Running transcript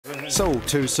So,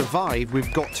 to survive,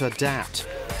 we've got to adapt.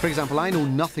 For example, I know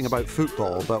nothing about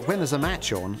football, but when there's a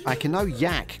match on, I can now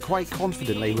yak quite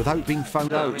confidently without being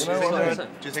found out. Do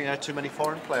you think there are too many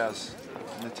foreign players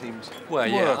in the teams? Well,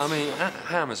 yeah. I mean,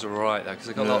 Hammer's all right though, because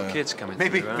they've got a lot of kids coming.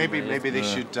 Maybe through,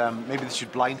 they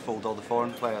should blindfold all the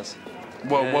foreign players.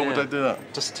 Well, why would they do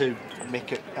that? Just to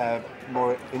make it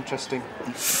more interesting.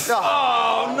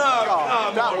 Oh no!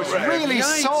 God, that was really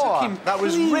sore. That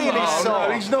was really sore.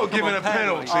 No, he's not giving a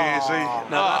penalty, is he? No,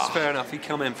 that's fair enough. He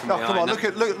come in from behind. Come on,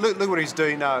 look what he's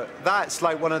doing now. That's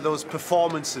like one of those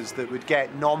performances that would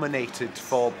get nominated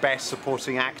for Best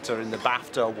Supporting Actor in the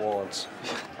BAFTA Awards.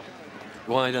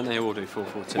 Why don't they all do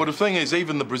 4-4-2? Well, the thing is,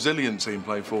 even the Brazilian team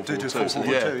play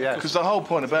 4-4-2. Yeah. Because the whole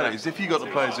point about it is, if you've got the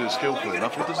players who are skillful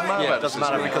enough, it doesn't matter. Yeah, it doesn't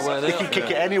matter because they can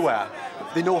kick it anywhere.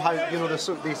 They know how. You know, they're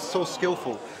so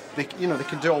skillful. They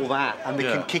can do all that and they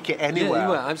can kick it anywhere.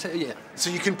 Yeah. So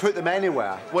you can put them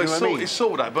anywhere. Well, it's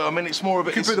sort of that, but I mean, it's more of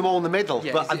it. You can put them all in the middle,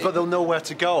 but they'll know where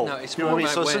to go. No, it's you know what I mean?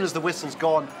 So as where... soon as the whistle's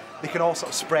gone, they can all sort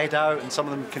of spread out, and some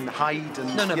of them can hide.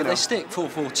 And but they stick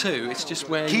 4-4-2. It's just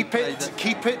where keep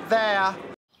it there.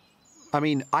 I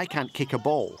mean, I can't kick a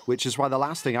ball, which is why the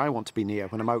last thing I want to be near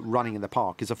when I'm out running in the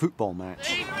park is a football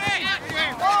match.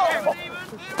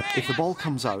 If the ball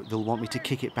comes out, they'll want me to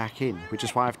kick it back in, which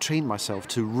is why I've trained myself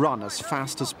to run as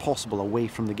fast as possible away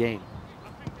from the game.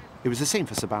 It was the same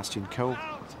for Sebastian Coe.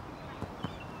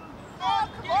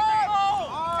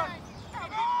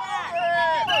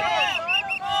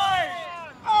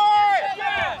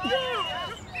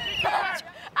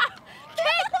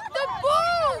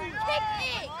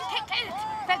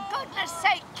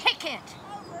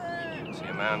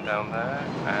 Man down there,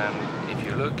 and if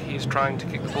you look, he's trying to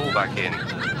kick the ball back in,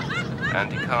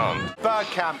 and he can't.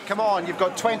 Bergkamp, come on, you've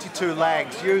got 22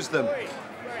 legs, use them.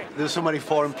 There's so many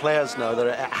foreign players now that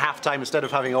at half-time, instead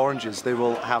of having oranges, they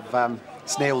will have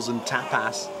snails and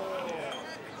tapas.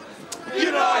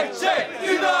 United!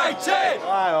 United!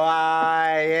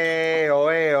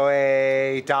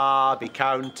 Derby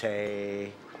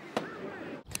County.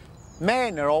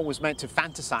 Men are always meant to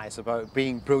fantasise about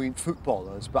being brilliant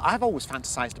footballers, but I've always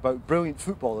fantasised about brilliant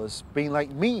footballers being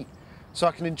like me, so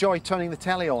I can enjoy turning the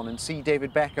telly on and see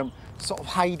David Beckham sort of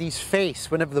hide his face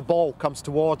whenever the ball comes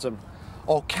towards him.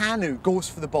 Or Kanu goes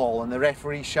for the ball and the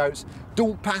referee shouts,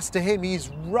 "Don't pass to him, he's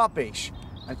rubbish,"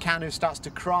 and Kanu starts to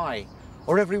cry.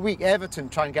 Or every week Everton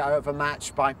try and get out of a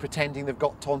match by pretending they've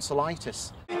got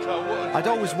tonsillitis. I'd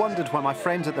always wondered why my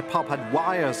friends at the pub had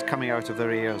wires coming out of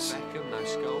their ears.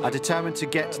 I determined to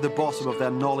get to the bottom of their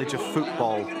knowledge of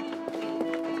football.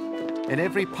 In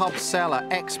every pub cellar,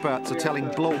 experts are telling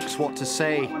blokes what to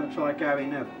say. I want to try Gary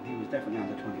Neville. He was definitely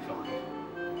under 25.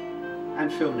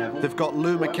 And Phil Neville. They've got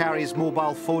Lou McCarry's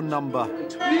mobile phone number.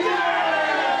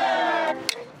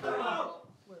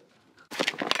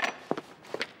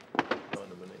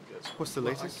 What's the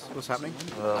latest? What's happening?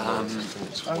 I think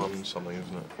it's 1-something,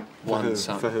 isn't it?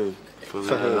 1-something. For who? For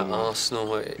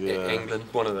Arsenal, England,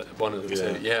 one of the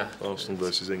two. Yeah. Arsenal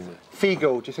versus England.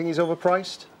 Figo, do you think he's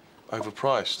overpriced?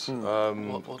 Overpriced?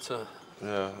 What's a...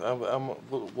 Yeah.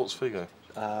 What's Figo?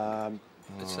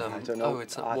 It's, I don't know.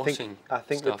 it's washing I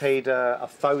think stuff. they paid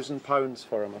 £1,000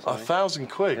 for him or something.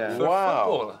 £1,000? Yeah.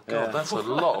 Wow. For God, that's a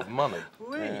lot of money.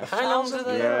 Yeah. How long do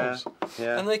they have?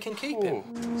 Yeah. And they can keep him.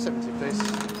 70, please.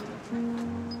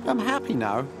 I'm happy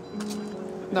now.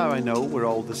 Now I know we're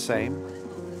all the same.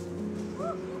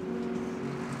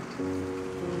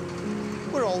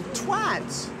 We're all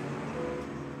twads.